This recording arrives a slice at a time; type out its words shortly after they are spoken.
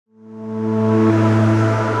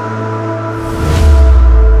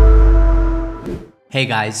Hey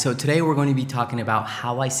guys, so today we're going to be talking about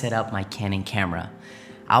how I set up my Canon camera.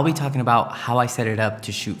 I'll be talking about how I set it up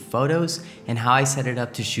to shoot photos and how I set it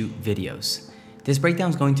up to shoot videos. This breakdown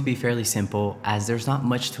is going to be fairly simple as there's not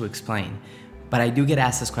much to explain, but I do get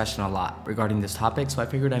asked this question a lot regarding this topic, so I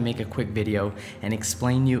figured I'd make a quick video and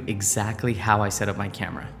explain you exactly how I set up my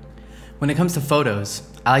camera. When it comes to photos,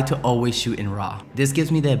 I like to always shoot in RAW. This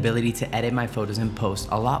gives me the ability to edit my photos in post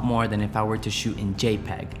a lot more than if I were to shoot in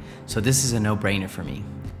JPEG, so this is a no-brainer for me.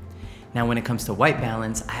 Now when it comes to white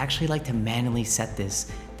balance, I actually like to manually set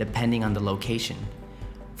this depending on the location.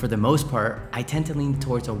 For the most part, I tend to lean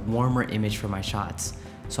towards a warmer image for my shots,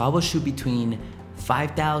 so I will shoot between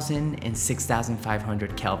 5,000 and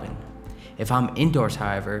 6,500 Kelvin. If I'm indoors,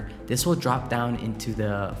 however, this will drop down into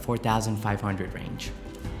the 4,500 range.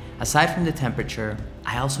 Aside from the temperature,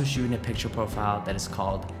 I also shoot in a picture profile that is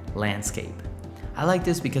called landscape. I like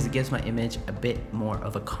this because it gives my image a bit more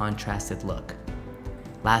of a contrasted look.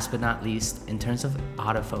 Last but not least, in terms of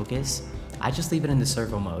autofocus, I just leave it in the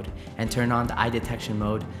servo mode and turn on the eye detection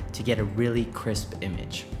mode to get a really crisp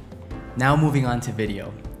image. Now moving on to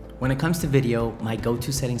video. When it comes to video, my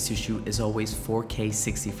go-to settings to shoot is always 4K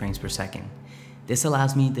 60 frames per second. This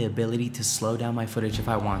allows me the ability to slow down my footage if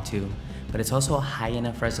I want to, but it's also a high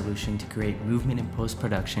enough resolution to create movement in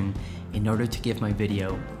post-production in order to give my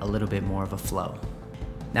video a little bit more of a flow.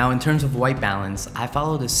 Now in terms of white balance, I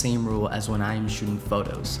follow the same rule as when I am shooting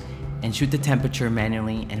photos and shoot the temperature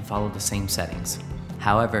manually and follow the same settings.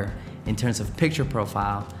 However, in terms of picture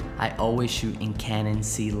profile, I always shoot in Canon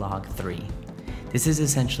C-Log3. This is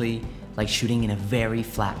essentially like shooting in a very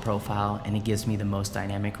flat profile, and it gives me the most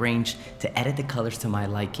dynamic range to edit the colors to my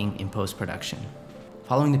liking in post-production.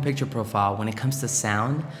 Following the picture profile, when it comes to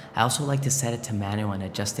sound, I also like to set it to manual and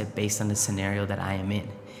adjust it based on the scenario that I am in.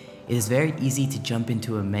 It is very easy to jump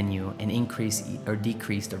into a menu and increase or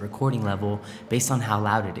decrease the recording level based on how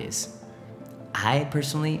loud it is. I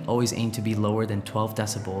personally always aim to be lower than 12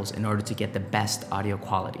 decibels in order to get the best audio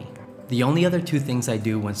quality. The only other two things I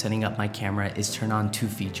do when setting up my camera is turn on two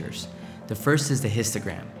features. The first is the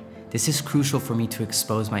histogram. This is crucial for me to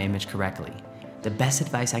expose my image correctly. The best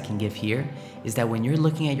advice I can give here is that when you're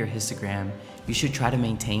looking at your histogram, you should try to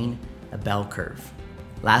maintain a bell curve.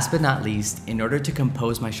 Last but not least, in order to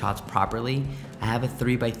compose my shots properly, I have a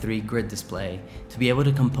 3x3 grid display to be able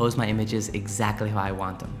to compose my images exactly how I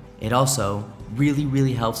want them. It also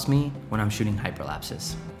really helps me when I'm shooting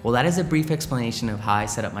hyperlapses. Well, that is a brief explanation of how I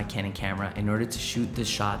set up my Canon camera in order to shoot the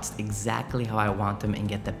shots exactly how I want them and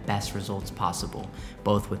get the best results possible,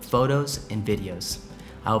 both with photos and videos.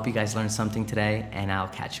 I hope you guys learned something today, and I'll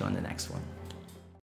catch you on the next one.